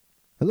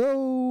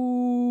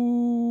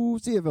Hello,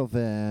 CFL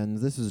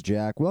fans. This is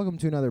Jack. Welcome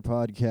to another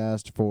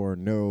podcast for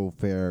No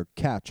Fair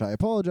Catch. I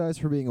apologize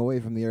for being away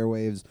from the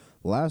airwaves.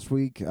 Last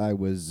week, I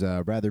was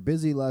rather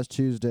busy last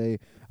Tuesday.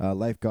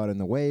 Life got in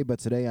the way, but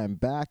today I'm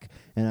back,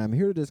 and I'm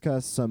here to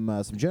discuss some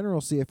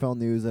general CFL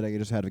news that I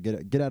just had to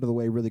get out of the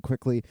way really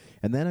quickly.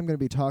 And then I'm going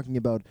to be talking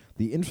about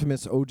the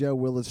infamous Odell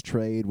Willis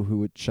trade,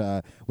 which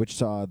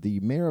saw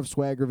the mayor of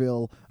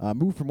Swaggerville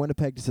move from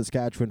Winnipeg to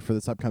Saskatchewan for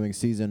this upcoming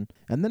season.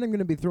 And then I'm going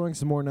to be throwing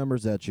some more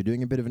numbers at you,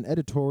 doing a bit of an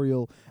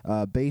editorial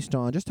based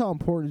on just how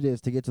important it is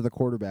to get to the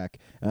quarterback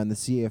in the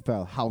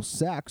CFL, how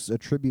sacks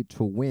attribute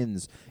to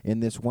wins in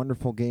this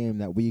wonderful game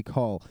that we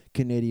call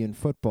Canadian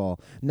football.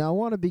 Now, I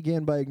want to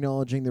begin by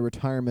acknowledging the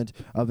retirement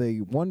of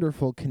a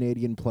wonderful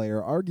Canadian player,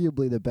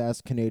 arguably the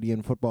best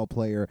Canadian football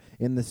player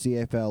in the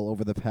CFL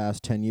over the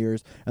past 10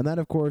 years, and that,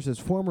 of course, is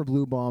former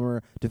Blue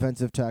Bomber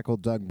defensive tackle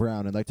Doug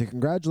Brown. I'd like to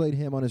congratulate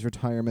him on his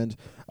retirement.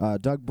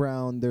 Doug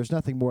Brown, there's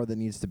nothing more that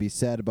needs to be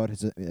said about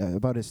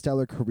his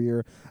stellar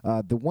career.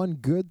 The one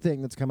good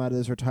thing that's come out of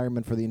this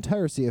retirement for the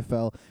entire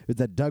CFL is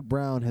that Doug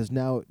Brown has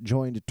now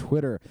joined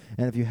Twitter.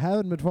 And if you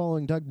haven't been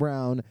following Doug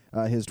Brown,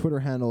 his Twitter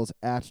handle is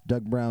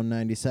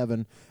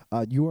 @DougBrown97.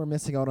 You are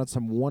missing out on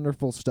some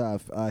wonderful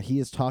stuff. He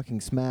is talking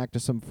smack to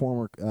some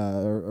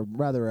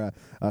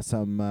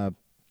some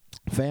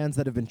fans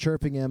that have been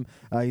chirping him.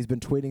 He's been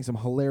tweeting some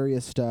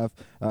hilarious stuff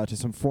to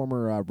some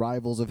former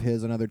rivals of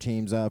his and other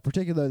teams,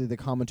 particularly the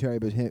commentary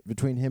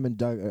between him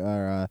and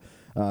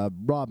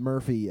Rob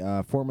Murphy,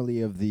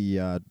 formerly of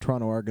the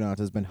Toronto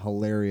Argonauts, has been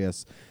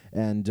hilarious.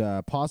 And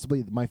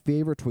possibly my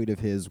favorite tweet of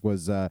his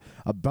was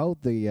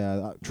about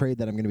the trade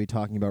that I'm going to be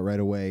talking about right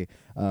away,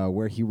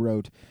 where he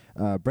wrote,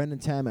 Brendan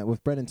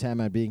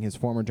Taman being his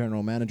former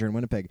general manager in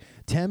Winnipeg,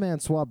 Taman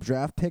swapped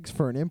draft picks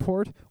for an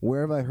import?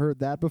 Where have I heard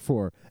that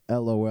before?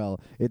 LOL.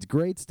 It's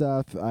great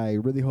stuff. I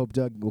really hope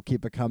Doug will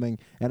keep it coming,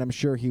 and I'm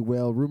sure he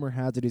will. Rumor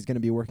has it he's going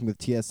to be working with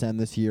TSN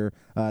this year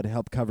to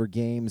help cover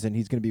games, and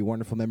he's going to be a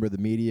wonderful member of the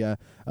media.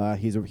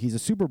 He's a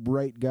super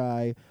bright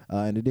guy,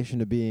 in addition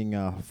to being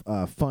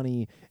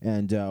funny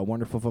and a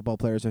wonderful football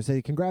player. So I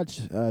say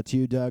congrats to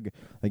you, Doug.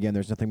 Again,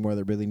 there's nothing more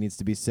that really needs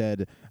to be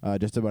said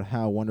just about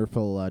how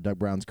wonderful Doug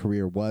Brown's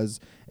career was,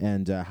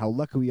 and how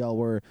lucky we all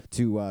were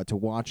to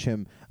watch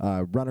him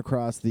run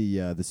across the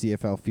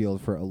CFL field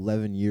for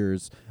 11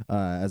 years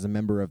as a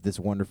member of this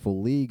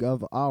wonderful league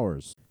of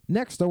ours.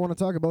 Next, I want to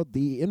talk about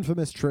the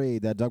infamous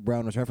trade that Doug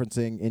Brown was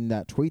referencing in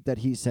that tweet that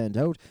he sent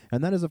out,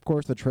 and that is, of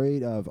course, the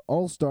trade of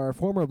All-Star,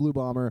 former Blue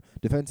Bomber,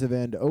 defensive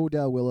end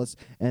Odell Willis,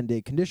 and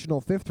a conditional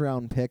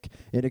fifth-round pick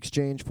in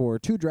exchange for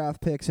 2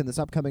 draft picks in this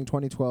upcoming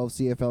 2012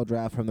 CFL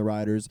draft from the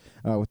Riders,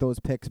 with those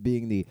picks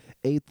being the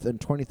 8th and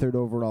 23rd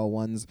overall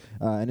ones.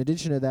 In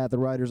addition to that, the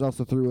Riders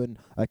also threw in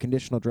a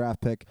conditional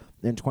draft pick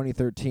in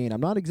 2013. I'm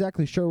not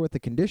exactly sure what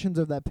the conditions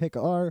of that pick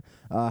are.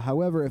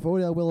 However, if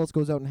Odell Willis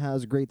goes out and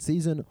has a great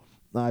season,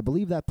 I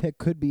believe that pick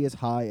could be as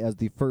high as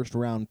the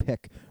first-round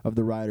pick of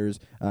the Riders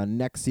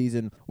next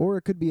season, or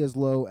it could be as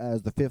low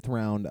as the 5th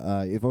round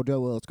if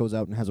Odell Willis goes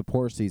out and has a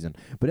poor season.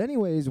 But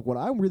anyways, what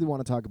I really want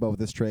to talk about with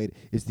this trade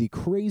is the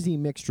crazy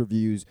mixed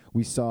reviews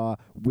we saw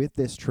with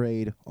this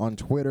trade on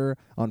Twitter,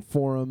 on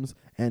forums,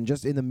 and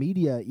just in the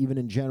media, even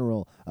in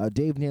general.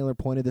 Dave Naylor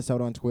pointed this out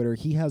on Twitter.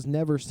 He has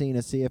never seen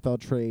a CFL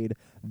trade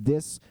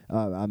this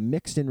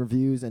mixed in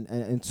reviews,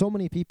 and so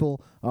many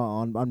people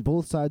on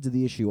both sides of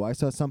the issue. I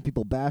saw some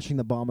people bashing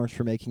the Bombers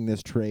for making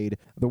this trade.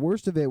 The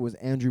worst of it was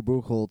Andrew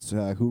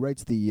Buchholz, who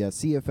writes the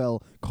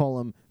CFL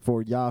column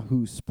for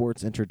Yahoo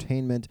Sports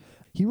Entertainment.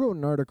 He wrote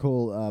an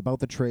article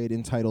about the trade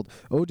entitled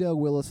Odell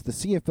Willis, the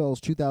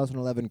CFL's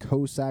 2011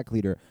 co-sack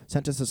leader,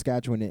 sent to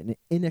Saskatchewan in an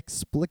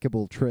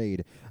inexplicable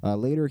trade.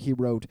 Later he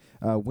wrote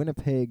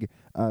Winnipeg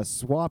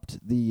swapped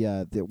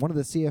one of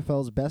the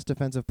CFL's best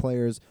defensive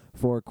players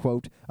for,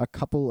 quote, a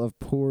couple of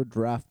poor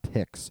draft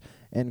picks,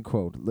 end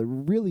quote.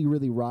 Really,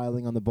 really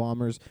riling on the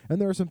Bombers. And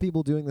there are some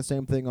people doing the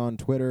same thing on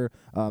Twitter.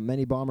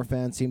 Many Bomber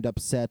fans seemed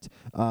upset.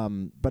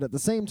 But at the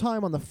same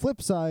time, on the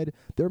flip side,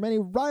 there are many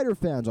Rider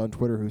fans on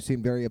Twitter who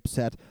seemed very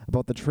upset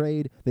about the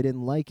trade. They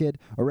didn't like it.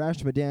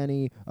 Arash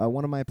Madani,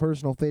 one of my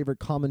personal favorite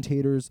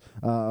commentators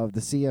of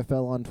the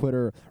CFL on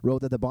Twitter,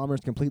 wrote that the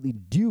Bombers completely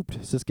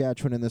duped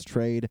Saskatchewan in this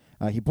trade.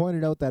 He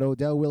pointed out that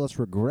Odell Willis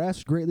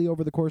regressed greatly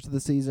over the course of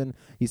the season.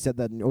 He said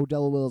that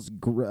Odell Willis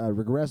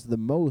regressed the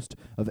most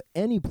of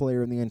any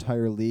player in the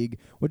entire league,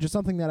 which is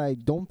something that I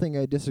don't think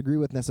I disagree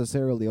with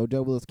necessarily.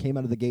 Odell Willis came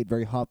out of the gate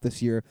very hot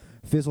this year,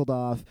 fizzled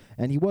off,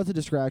 and he was a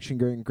distraction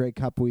during Grey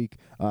Cup week,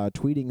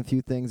 tweeting a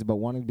few things about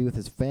wanting to be with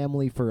his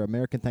family for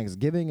American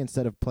Thanksgiving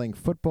instead of playing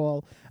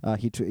football.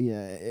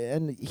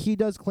 And he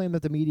does claim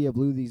that the media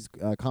blew these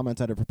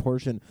comments out of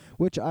proportion,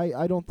 which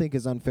I don't think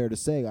is unfair to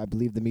say. I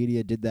believe the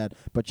media did that,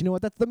 but you know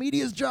what? That's the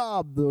media's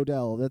job,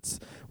 Odell. That's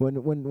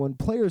when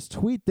players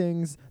tweet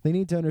things, they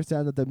need to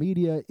understand that the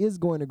media is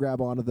going to grab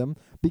onto them,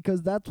 because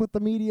that's what the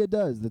media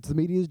does. It's the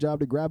media's job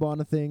to grab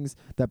onto things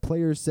that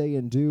players say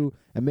and do,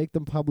 and make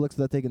them public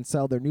so that they can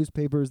sell their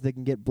newspapers, they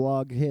can get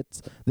blog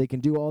hits, they can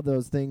do all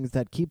those things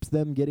that keeps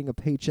them getting a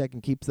paycheck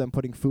and keeps them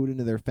putting food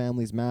into their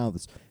families'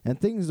 mouths. And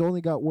things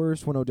only got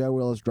worse when Odell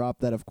Willis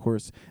dropped that, of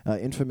course,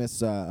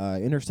 infamous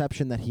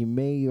interception that he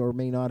may or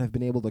may not have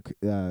been able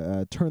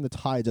to turn the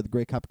tides of the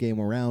Grey Cup game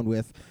around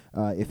with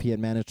if he had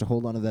managed to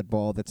hold on to that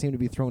ball that seemed to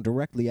be thrown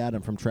directly at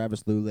him from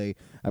Travis Lulay.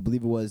 I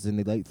believe it was in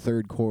the late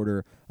third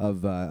quarter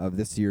of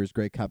this year's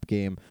Grey Cup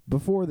game,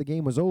 before the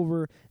game was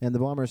over, and the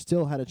Bombers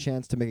still had a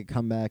chance to make a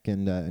comeback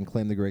and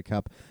claim the Grey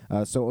Cup.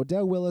 So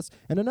Odell Willis,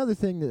 and another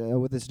thing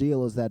with this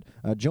deal is that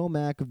Joe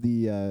Mack,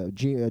 the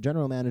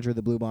general manager of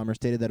the Blue Bombers,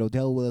 stated that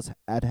Odell Willis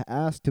had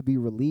asked to be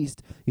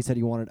released. He said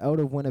he wanted out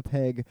of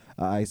Winnipeg,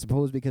 I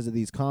suppose because of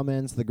these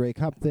comments, the Grey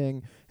Cup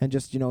thing, and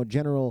just,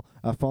 general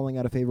falling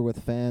out of favor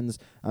with fans.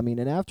 I mean,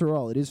 and after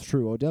all, it is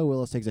true. Odell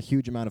Willis takes a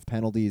huge amount of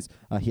penalties.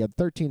 He had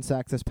 13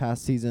 sacks this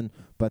past season,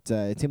 but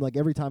it seemed like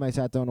every time I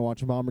sat down to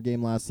watch a Bomber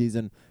game last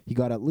season, he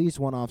got at least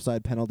one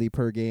offside penalty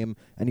per game,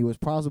 and he was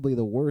possibly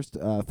the worst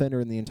offender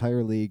in the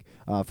entire league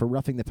for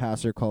roughing the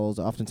passer calls,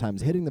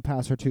 oftentimes hitting the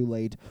passer too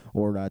late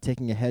or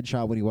taking a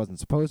headshot when he wasn't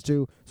supposed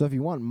to. So if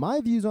you want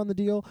my views on the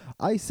deal,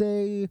 I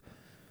say,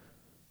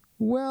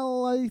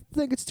 well, I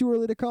think it's too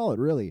early to call it,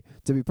 really.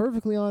 To be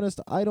perfectly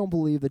honest, I don't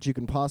believe that you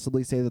can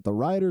possibly say that the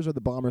Riders or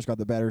the Bombers got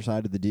the better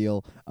side of the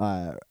deal.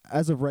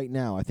 As of right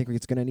now, I think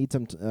it's going to need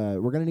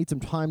we're going to need some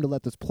time to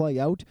let this play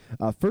out.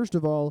 First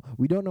of all,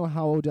 we don't know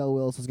how Odell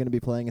Willis is going to be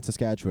playing in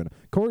Saskatchewan.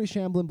 Corey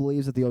Shamblin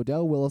believes that the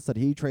Odell Willis that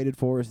he traded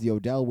for is the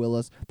Odell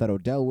Willis that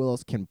Odell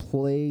Willis can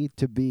play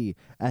to be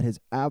at his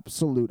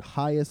absolute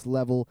highest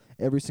level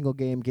every single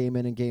game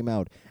in and game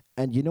out.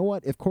 And you know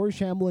what? If Corey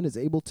Shamblin is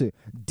able to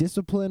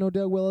discipline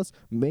Odell Willis,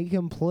 make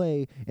him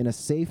play in a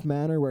safe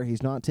manner where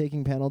he's not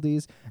taking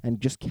penalties,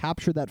 and just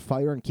capture that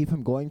fire and keep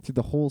him going through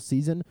the whole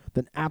season,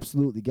 then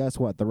absolutely, guess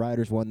what? The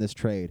Riders won this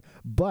trade.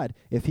 But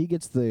if he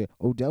gets the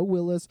Odell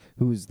Willis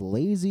who's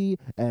lazy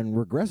and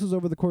regresses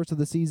over the course of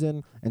the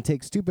season and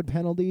takes stupid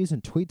penalties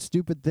and tweets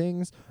stupid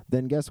things,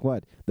 then guess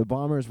what? The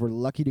Bombers were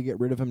lucky to get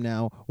rid of him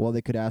now while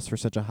they could ask for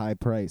such a high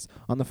price.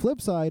 On the flip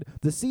side,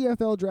 the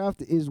CFL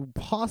draft is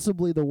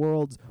possibly the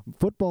world's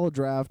football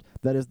draft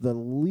that is the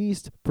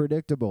least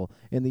predictable.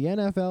 In the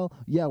NFL,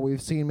 yeah,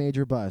 we've seen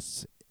major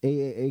busts.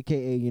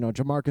 AKA,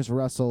 Jamarcus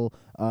Russell,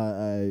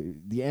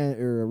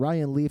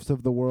 Ryan Leafs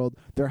of the world.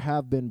 There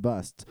have been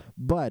busts.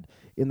 But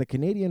in the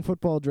Canadian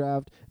football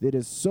draft, it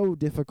is so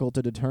difficult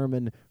to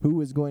determine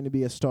who is going to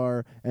be a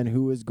star and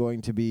who is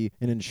going to be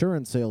an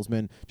insurance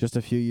salesman just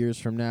a few years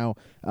from now.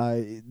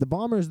 The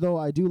Bombers, though,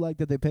 I do like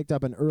that they picked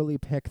up an early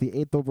pick, the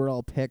 8th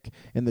overall pick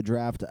in the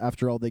draft.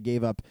 After all, they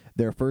gave up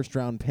their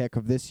first-round pick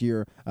of this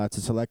year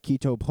to select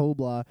Kito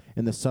Pobla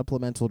in the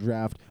supplemental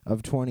draft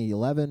of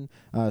 2011.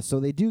 So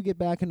they do get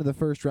back into the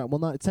first round.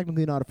 Well, it's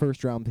technically not a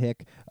first-round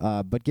pick,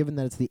 but given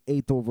that it's the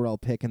 8th overall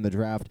pick in the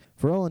draft,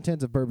 for all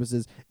intents and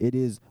purposes, it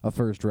is a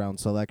first-round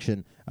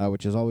selection,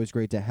 which is always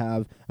great to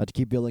have to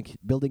keep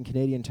building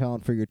Canadian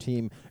talent for your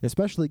team,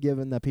 especially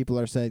given that people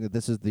are saying that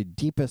this is the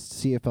deepest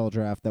CFL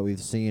draft that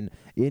we've seen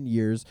in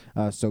years.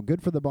 So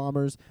good for the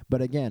Bombers,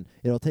 but again,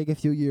 it'll take a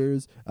few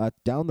years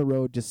down the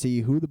road to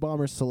see who the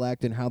Bombers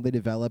select and how they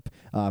develop.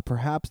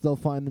 Perhaps they'll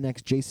find the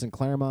next Jason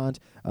Claremont,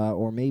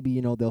 or maybe,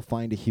 they'll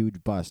find a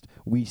huge bust.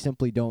 We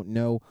simply don't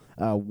know.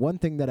 One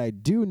thing that I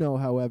do know,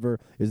 however,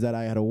 is that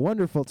I had a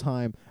wonderful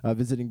time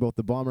visiting both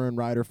the Bomber and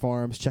Rider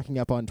forums, checking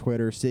up on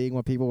Twitter, seeing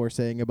what people were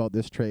saying about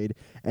this trade,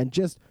 and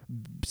just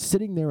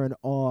sitting there in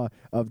awe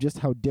of just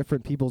how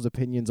different people's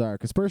opinions are.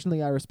 Because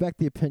personally, I respect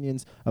the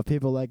opinions of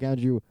people like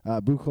Andrew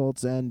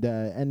Buchholz and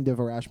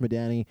Devar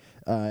Ashmadani,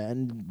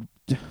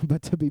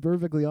 but to be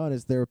perfectly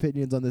honest, their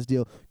opinions on this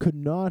deal could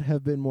not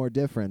have been more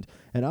different.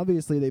 And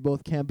obviously, they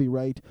both can't be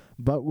right,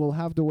 but we'll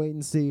have to wait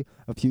and see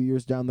a few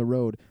years down the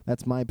road.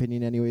 That's my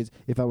opinion anyways.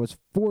 If I was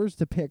forced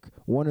to pick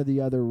one or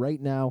the other right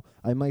now,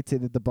 I might say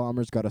that the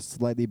Bombers got a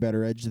slightly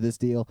better edge to this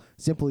deal,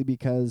 simply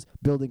because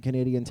building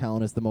Canadian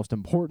talent is the most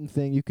important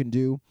thing you can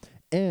do.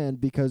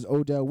 And because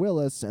Odell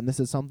Willis, and this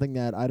is something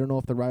that I don't know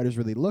if the Riders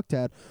really looked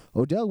at,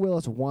 Odell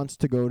Willis wants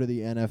to go to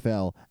the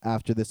NFL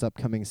after this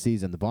upcoming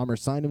season. The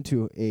Bombers signed him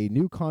to a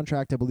new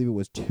contract, I believe it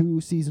was 2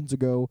 seasons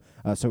ago,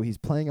 so he's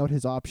playing out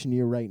his option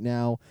year right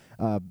now.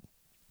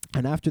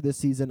 And after this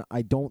season,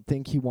 I don't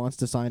think he wants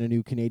to sign a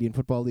new Canadian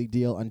Football League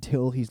deal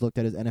until he's looked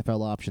at his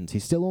NFL options.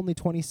 He's still only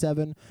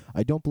 27.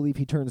 I don't believe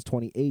he turns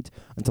 28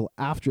 until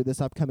after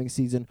this upcoming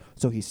season.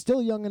 So he's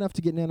still young enough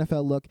to get an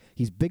NFL look.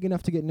 He's big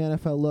enough to get an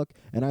NFL look.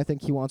 And I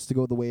think he wants to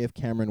go the way of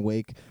Cameron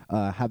Wake,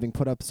 having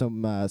put up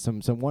some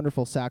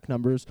wonderful sack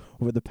numbers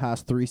over the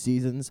past 3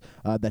 seasons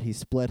that he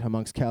split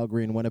amongst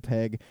Calgary and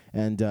Winnipeg.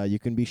 And you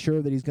can be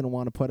sure that he's going to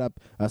want to put up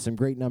some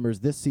great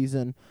numbers this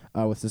season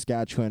with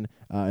Saskatchewan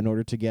in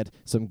order to get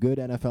some good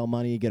NFL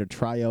money, get a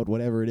tryout,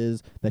 whatever it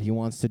is that he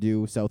wants to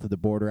do south of the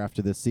border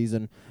after this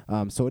season.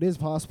 So it is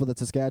possible that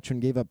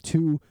Saskatchewan gave up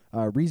 2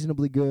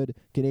 reasonably good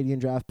Canadian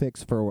draft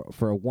picks for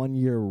a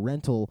 1-year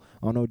rental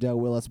on Odell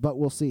Willis, but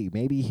we'll see.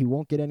 Maybe he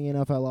won't get any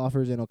NFL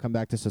offers and he'll come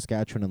back to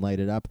Saskatchewan and light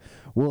it up.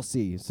 We'll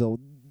see. So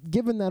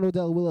given that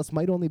Odell Willis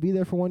might only be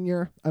there for 1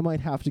 year, I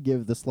might have to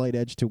give the slight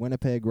edge to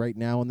Winnipeg right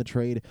now in the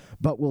trade,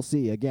 but we'll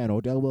see. Again,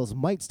 Odell Willis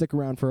might stick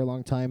around for a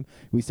long time.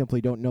 We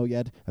simply don't know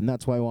yet, and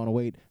that's why I want to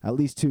wait at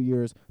least 2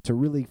 years to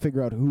really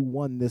figure out who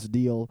won this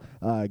deal,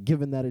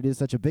 given that it is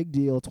such a big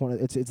deal.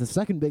 It's the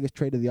second biggest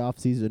trade of the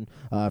offseason,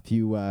 if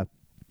you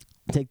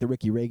take the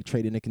Ricky Ray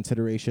trade into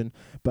consideration.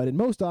 But in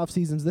most off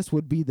seasons, this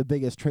would be the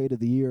biggest trade of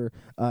the year,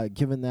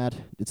 given that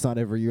it's not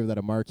every year that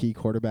a marquee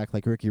quarterback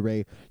like Ricky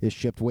Ray is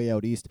shipped way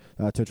out east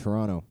to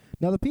Toronto.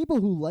 Now, the people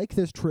who like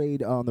this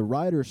trade on the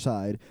Riders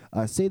side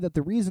say that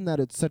the reason that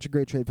it's such a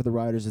great trade for the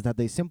Riders is that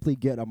they simply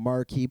get a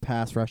marquee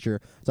pass rusher,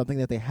 something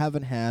that they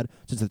haven't had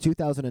since the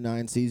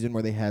 2009 season,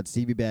 where they had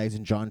Stevie Baggs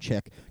and John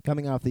Chick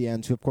coming off the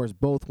ends, who of course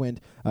both went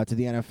to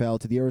the NFL,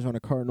 to the Arizona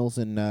Cardinals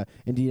and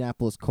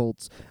Indianapolis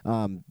Colts.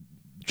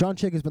 John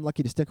Chick has been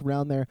lucky to stick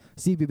around there.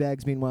 Stevie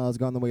Baggs, meanwhile, has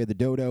gone the way of the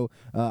dodo.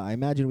 I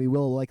imagine we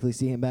will likely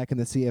see him back in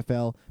the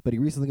CFL, but he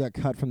recently got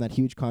cut from that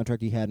huge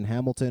contract he had in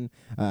Hamilton.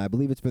 I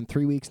believe it's been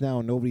 3 weeks now,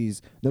 and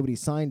nobody's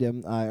signed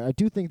him. I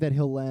do think that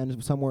he'll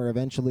land somewhere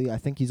eventually. I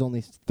think he's only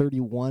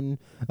 31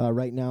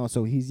 right now,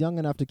 so he's young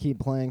enough to keep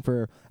playing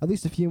for at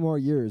least a few more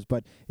years,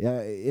 but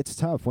it's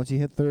tough. Once you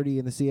hit 30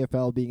 in the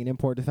CFL, being an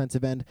import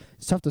defensive end,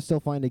 it's tough to still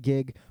find a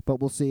gig, but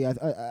we'll see.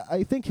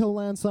 I think he'll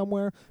land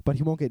somewhere, but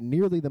he won't get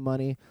nearly the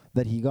money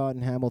that he got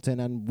in Hamilton,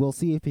 and we'll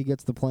see if he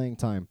gets the playing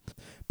time.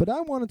 But I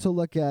wanted to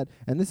look at,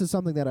 and this is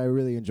something that I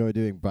really enjoy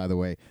doing, by the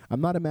way. I'm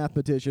not a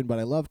mathematician, but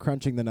I love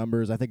crunching the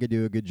numbers. I think I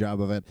do a good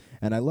job of it,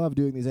 and I love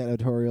doing these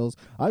editorials.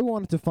 I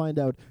wanted to find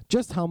out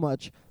just how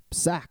much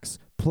sacks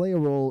play a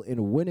role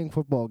in winning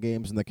football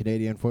games in the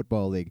Canadian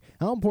Football League.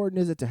 How important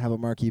is it to have a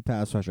marquee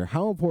pass rusher?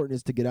 How important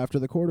is it to get after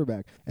the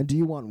quarterback? And do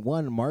you want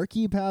one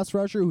marquee pass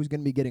rusher who's going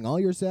to be getting all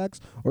your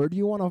sacks, or do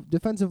you want a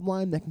defensive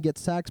line that can get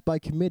sacks by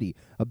committee,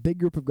 a big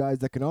group of guys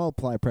that can all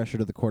apply pressure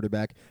to the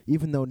quarterback,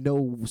 even though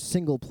no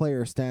single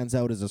player stands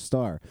out as a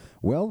star?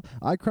 Well,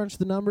 I crunched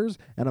the numbers,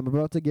 and I'm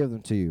about to give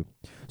them to you.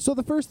 So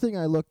the first thing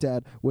I looked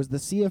at was the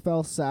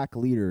CFL sack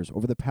leaders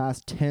over the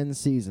past 10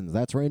 seasons.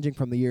 That's ranging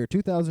from the year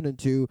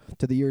 2002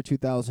 to the year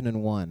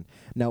 2001.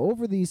 Now,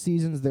 over these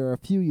seasons, there are a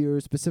few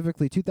years,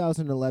 specifically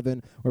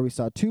 2011, where we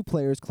saw two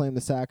players claim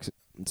the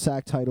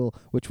sack title,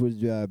 which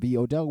would be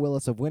Odell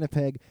Willis of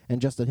Winnipeg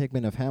and Justin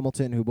Hickman of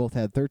Hamilton, who both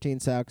had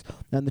 13 sacks,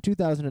 and the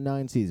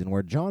 2009 season,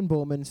 where John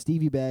Bowman,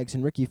 Stevie Baggs,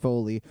 and Ricky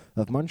Foley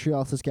of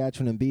Montreal,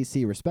 Saskatchewan, and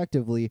BC,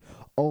 respectively,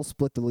 all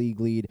split the league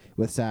lead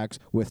with sacks,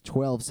 with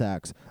 12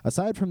 sacks.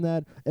 Aside from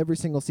that, every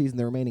single season,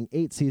 the remaining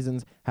 8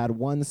 seasons, had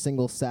one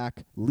single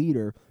sack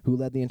leader who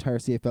led the entire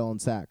CFL in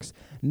sacks.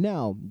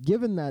 Now,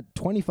 given that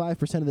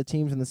 25% of the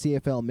teams in the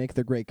CFL make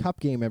their Grey Cup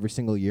game every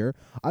single year,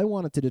 I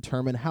wanted to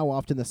determine how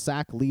often the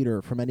sack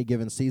leader from any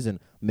given season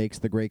makes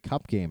the Grey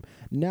Cup game.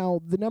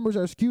 Now, the numbers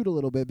are skewed a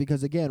little bit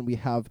because, again, we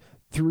have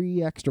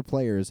 3 extra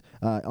players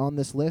on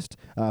this list,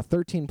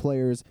 13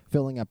 players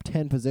filling up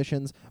 10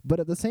 positions, but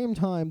at the same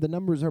time, the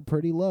numbers are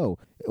pretty low.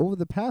 Over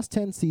the past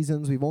 10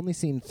 seasons, we've only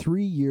seen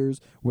 3 years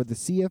where the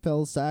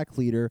CFL sack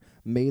leader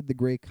made the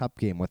Grey Cup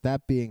game, with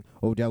that being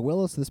Odell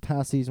Willis this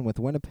past season with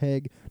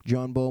Winnipeg,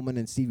 John Bowman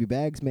and Stevie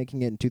Baggs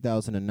making it in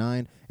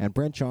 2009, and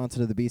Brent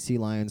Johnson of the BC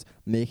Lions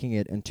making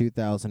it in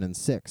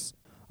 2006.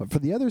 For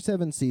the other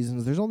 7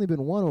 seasons, there's only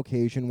been one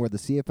occasion where the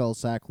CFL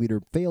sack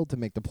leader failed to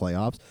make the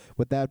playoffs,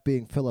 with that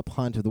being Philip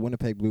Hunt of the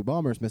Winnipeg Blue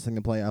Bombers missing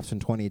the playoffs in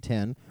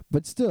 2010.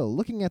 But still,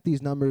 looking at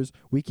these numbers,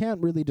 we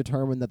can't really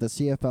determine that the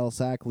CFL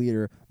sack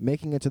leader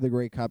making it to the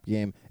Grey Cup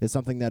game is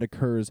something that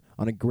occurs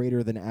on a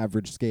greater than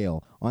average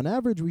scale. On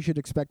average, we should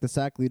expect the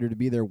sack leader to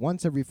be there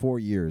once every 4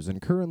 years,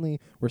 and currently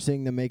we're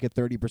seeing them make it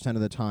 30%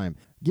 of the time.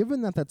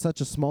 Given that that's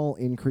such a small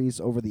increase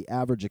over the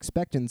average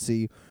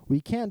expectancy, we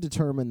can't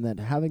determine that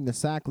having the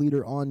sack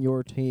leader on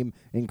your team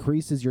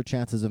increases your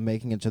chances of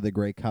making it to the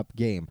Grey Cup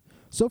game.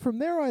 So from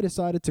there, I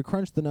decided to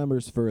crunch the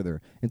numbers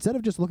further. Instead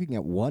of just looking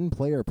at one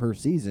player per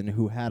season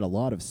who had a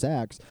lot of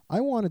sacks,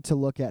 I wanted to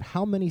look at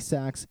how many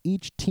sacks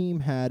each team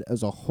had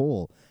as a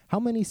whole. How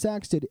many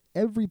sacks did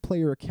every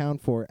player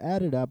account for,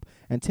 added up,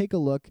 and take a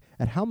look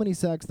at how many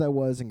sacks that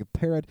was and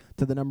compare it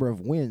to the number of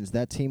wins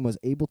that team was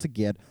able to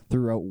get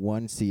throughout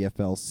one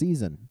CFL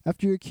season.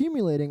 After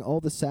accumulating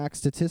all the sack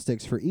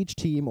statistics for each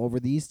team over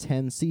these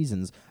 10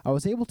 seasons, I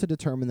was able to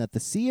determine that the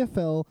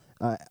CFL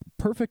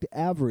perfect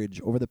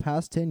average over the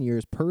past 10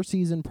 years per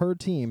season per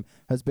team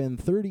has been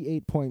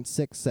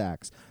 38.6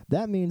 sacks.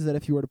 That means that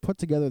if you were to put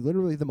together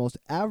literally the most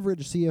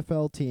average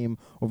CFL team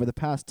over the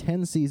past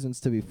 10 seasons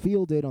to be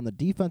fielded on the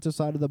defensive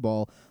side of the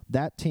ball,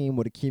 that team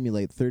would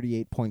accumulate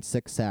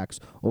 38.6 sacks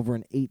over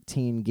an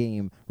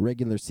 18-game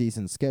regular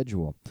season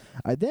schedule.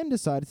 I then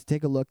decided to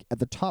take a look at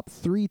the top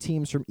 3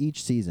 teams from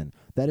each season.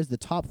 that is the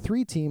top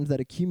 3 teams that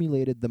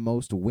accumulated the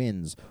most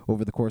wins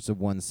over the course of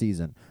one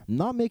season.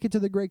 Not make it to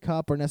the Grey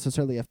Cup or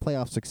necessarily have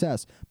playoff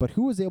success, but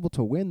who was able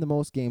to win the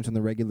most games in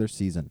the regular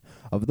season.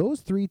 Of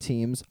those 3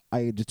 teams,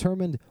 I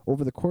determined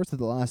over the course of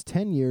the last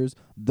 10 years,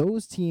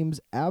 those teams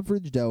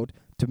averaged out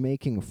to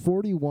making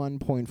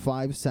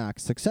 41.5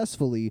 sacks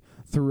successfully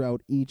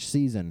throughout each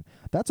season.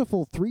 That's a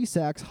full 3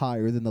 sacks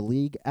higher than the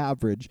league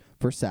average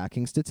for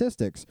sacking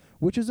statistics,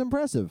 which is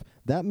impressive.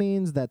 That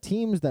means that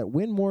teams that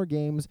win more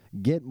games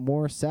get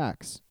more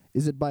sacks.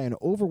 Is it by an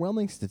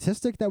overwhelming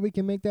statistic that we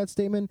can make that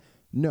statement?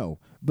 No,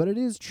 but it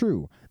is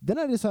true. Then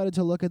I decided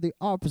to look at the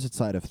opposite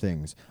side of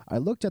things. I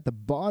looked at the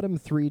bottom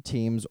 3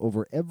 teams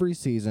over every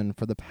season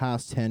for the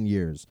past 10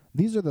 years.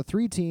 These are the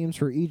 3 teams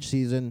for each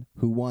season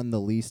who won the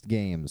least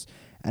games.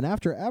 And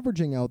after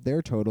averaging out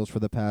their totals for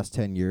the past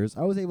 10 years,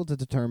 I was able to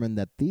determine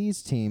that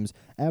these teams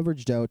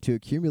averaged out to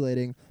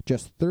accumulating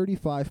just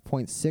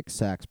 35.6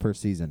 sacks per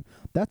season.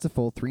 That's a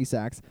full 3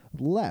 sacks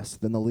less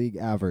than the league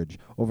average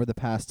over the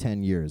past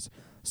 10 years.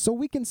 So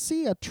we can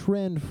see a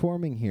trend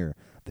forming here.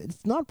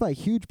 It's not by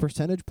huge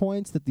percentage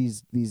points that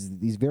these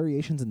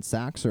variations in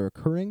sacks are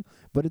occurring,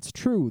 but it's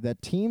true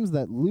that teams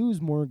that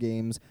lose more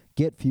games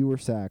get fewer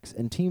sacks,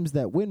 and teams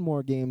that win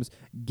more games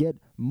get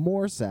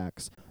more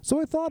sacks. So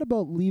I thought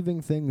about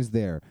leaving things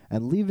there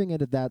and leaving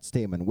it at that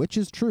statement, which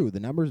is true. The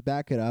numbers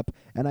back it up,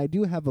 and I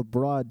do have a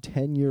broad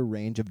 10-year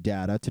range of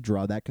data to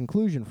draw that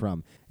conclusion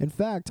from. In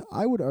fact,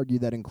 I would argue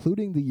that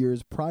including the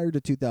years prior to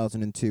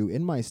 2002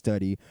 in my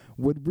study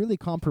would really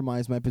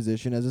compromise my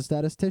position as a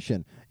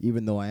statistician,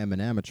 even though I am an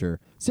amateur,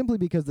 simply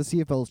because the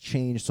CFL has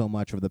changed so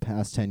much over the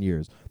past 10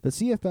 years. The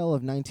CFL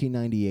of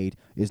 1998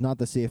 is not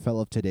the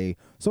CFL of today,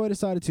 so I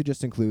decided to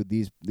just include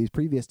these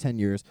previous 10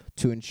 years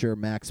to ensure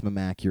maximum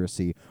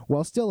accuracy,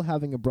 while still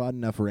having a broad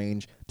enough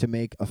range to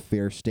make a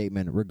fair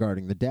statement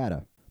regarding the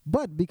data.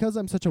 But because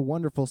I'm such a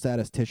wonderful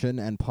statistician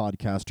and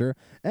podcaster,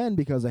 and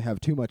because I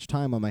have too much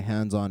time on my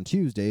hands on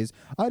Tuesdays,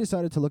 I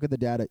decided to look at the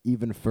data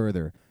even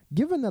further.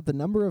 Given that the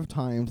number of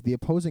times the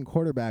opposing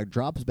quarterback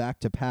drops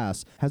back to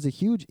pass has a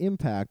huge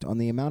impact on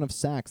the amount of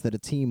sacks that a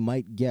team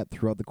might get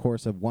throughout the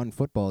course of one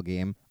football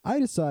game, I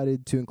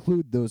decided to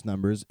include those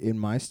numbers in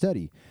my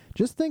study.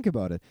 Just think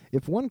about it.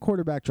 If one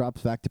quarterback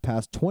drops back to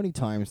pass 20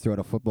 times throughout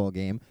a football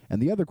game, and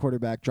the other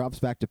quarterback drops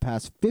back to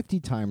pass 50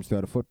 times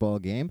throughout a football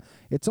game,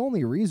 it's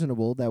only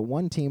reasonable that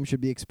one team should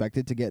be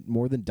expected to get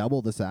more than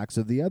double the sacks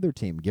of the other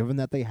team, given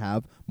that they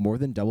have more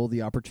than double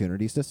the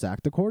opportunities to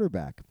sack the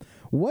quarterback.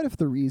 What if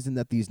the reason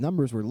that these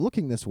numbers were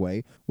looking this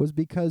way was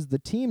because the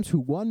teams who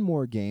won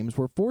more games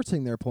were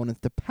forcing their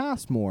opponents to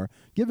pass more,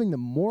 giving them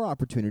more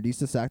opportunities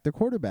to sack the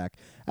quarterback?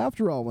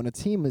 After all, when a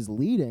team is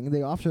leading,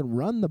 they often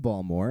run the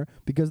ball more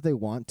because they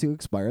want to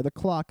expire the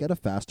clock at a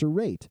faster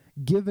rate,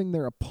 giving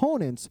their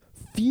opponents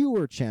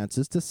fewer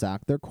chances to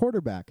sack their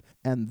quarterback,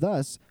 and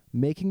thus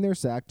making their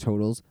sack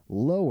totals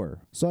lower.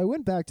 So I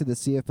went back to the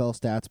CFL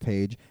stats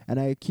page and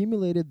I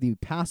accumulated the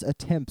pass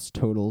attempts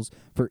totals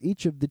for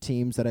each of the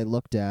teams that I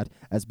looked at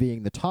as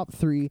being the top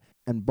 3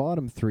 and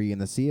bottom 3 in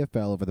the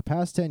CFL over the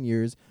past 10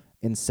 years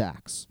in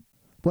sacks.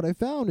 What I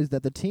found is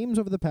that the teams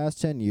over the past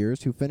 10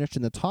 years who finished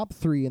in the top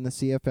 3 in the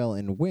CFL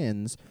in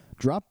wins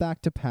dropped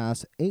back to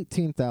pass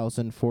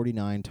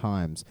 18,049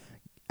 times.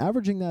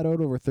 Averaging that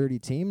out over 30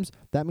 teams,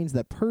 that means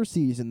that per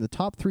season, the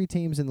top 3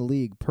 teams in the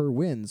league per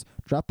wins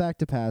drop back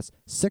to pass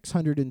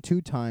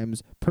 602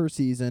 times per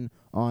season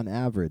on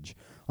average.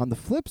 On the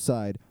flip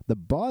side, the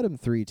bottom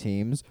 3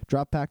 teams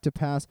drop back to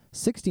pass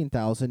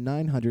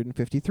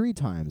 16,953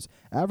 times.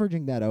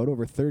 Averaging that out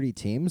over 30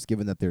 teams,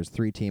 given that there's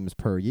 3 teams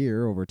per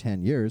year over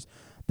 10 years,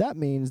 that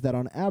means that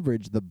on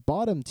average, the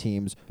bottom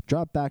teams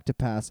drop back to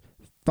pass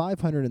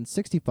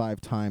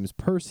 565 times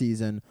per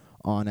season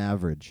on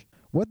average.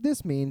 What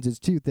this means is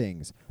 2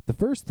 things. The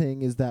first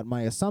thing is that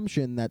my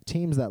assumption that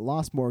teams that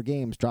lost more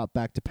games dropped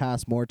back to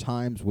pass more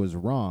times was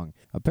wrong.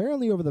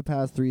 Apparently over the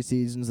past 3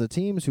 seasons, the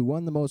teams who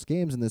won the most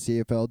games in the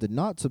CFL did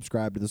not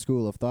subscribe to the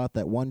school of thought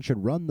that one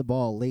should run the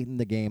ball late in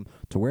the game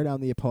to wear down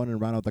the opponent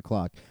and run out the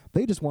clock.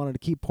 They just wanted to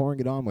keep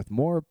pouring it on with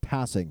more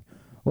passing.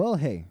 Well,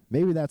 hey,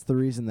 maybe that's the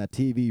reason that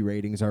TV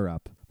ratings are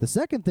up. The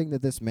second thing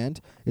that this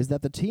meant is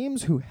that the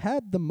teams who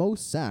had the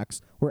most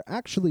sacks were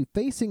actually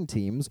facing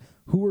teams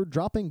who were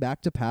dropping back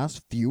to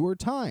pass fewer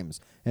times,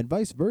 and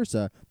vice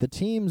versa. The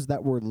teams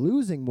that were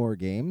losing more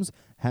games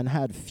and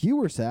had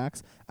fewer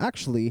sacks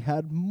actually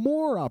had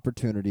more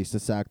opportunities to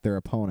sack their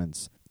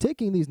opponents.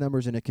 Taking these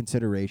numbers into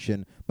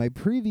consideration, my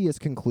previous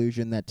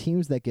conclusion that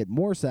teams that get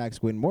more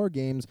sacks win more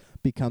games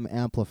become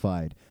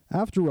amplified.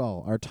 After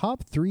all, our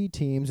top 3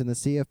 teams in the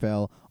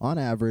CFL, on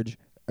average,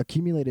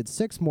 accumulated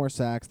 6 more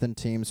sacks than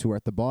teams who are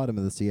at the bottom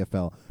of the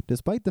CFL,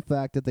 despite the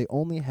fact that they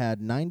only had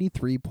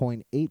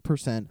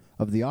 93.8%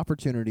 of the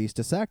opportunities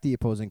to sack the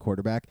opposing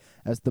quarterback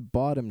as the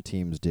bottom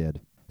teams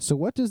did. So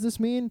what does this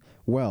mean?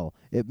 Well,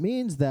 it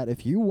means that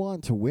if you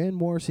want to win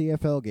more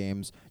CFL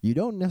games, you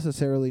don't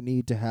necessarily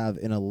need to have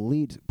an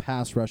elite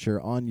pass rusher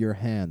on your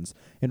hands.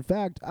 In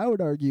fact, I would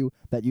argue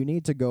that you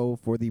need to go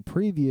for the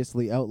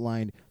previously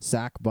outlined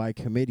sack by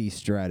committee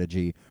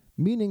strategy,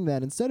 meaning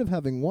that instead of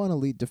having one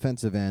elite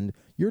defensive end,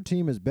 your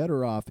team is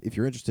better off, if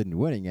you're interested in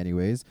winning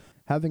anyways,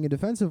 having a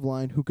defensive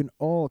line who can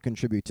all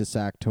contribute to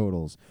sack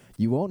totals.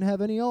 You won't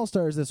have any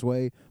all-stars this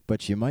way,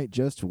 but you might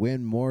just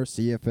win more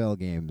CFL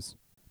games.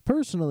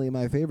 Personally,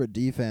 my favorite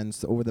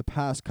defense over the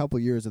past couple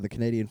years of the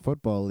Canadian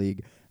Football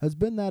League has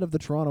been that of the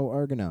Toronto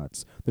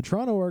Argonauts. The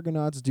Toronto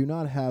Argonauts do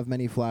not have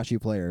many flashy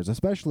players,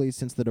 especially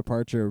since the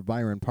departure of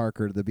Byron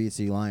Parker to the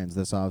BC Lions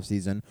this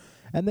offseason,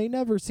 and they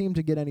never seem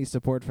to get any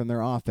support from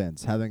their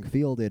offense, having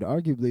fielded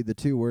arguably the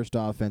two worst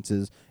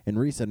offenses in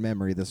recent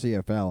memory, the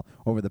CFL,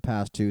 over the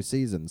past 2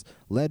 seasons,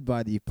 led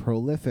by the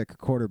prolific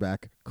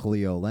quarterback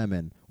Cleo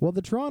Lemon. While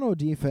the Toronto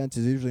defense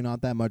is usually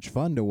not that much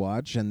fun to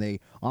watch, and they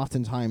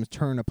oftentimes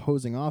turn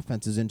opposing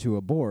offenses into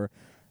a bore,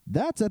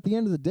 that's at the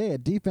end of the day a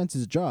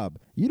defense's job.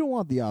 You don't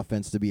want the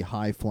offense to be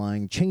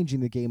high-flying,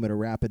 changing the game at a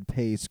rapid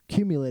pace,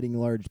 accumulating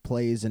large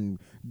plays and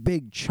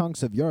big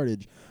chunks of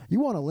yardage. You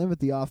want to limit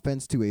the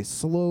offense to a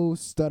slow,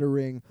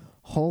 stuttering,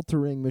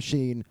 haltering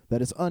machine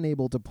that is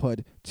unable to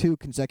put 2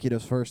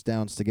 consecutive first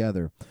downs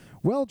together.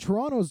 Well,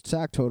 Toronto's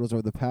sack totals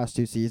over the past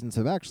 2 seasons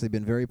have actually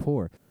been very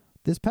poor.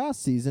 This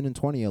past season, in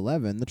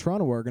 2011, the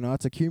Toronto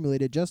Argonauts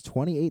accumulated just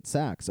 28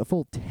 sacks, a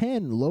full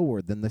 10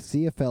 lower than the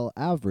CFL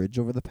average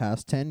over the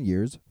past 10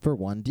 years for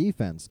one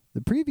defense.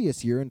 The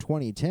previous year, in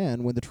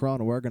 2010, when the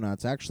Toronto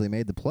Argonauts actually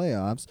made the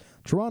playoffs,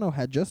 Toronto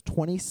had just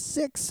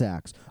 26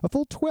 sacks, a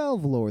full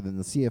 12 lower than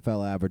the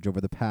CFL average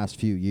over the past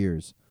few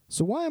years.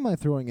 So why am I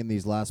throwing in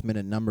these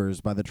last-minute numbers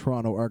by the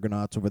Toronto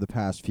Argonauts over the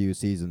past few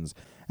seasons?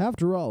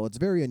 After all, it's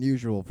very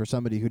unusual for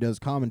somebody who does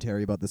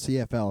commentary about the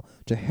CFL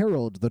to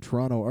herald the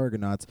Toronto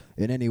Argonauts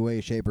in any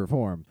way, shape, or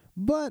form.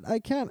 But I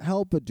can't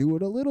help but do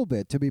it a little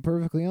bit, to be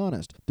perfectly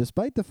honest.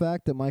 Despite the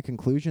fact that my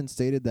conclusion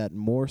stated that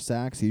more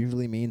sacks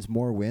usually means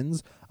more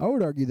wins, I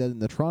would argue that in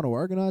the Toronto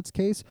Argonauts'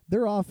 case,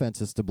 their offense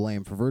is to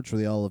blame for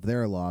virtually all of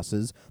their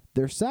losses.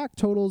 Their sack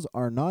totals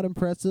are not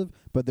impressive,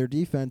 but their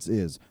defense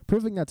is,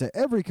 proving that to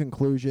every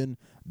conclusion,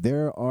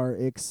 there are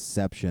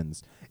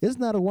exceptions.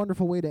 Isn't that a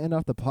wonderful way to end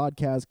off the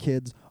podcast,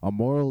 kids? A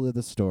moral of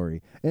the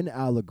story, an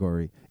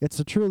allegory. It's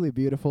a truly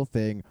beautiful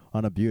thing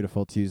on a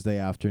beautiful Tuesday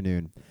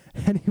afternoon.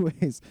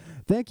 Anyways,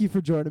 thank you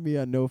for joining me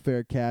on No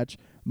Fair Catch.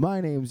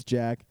 My name's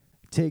Jack.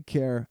 Take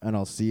care, and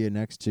I'll see you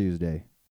next Tuesday.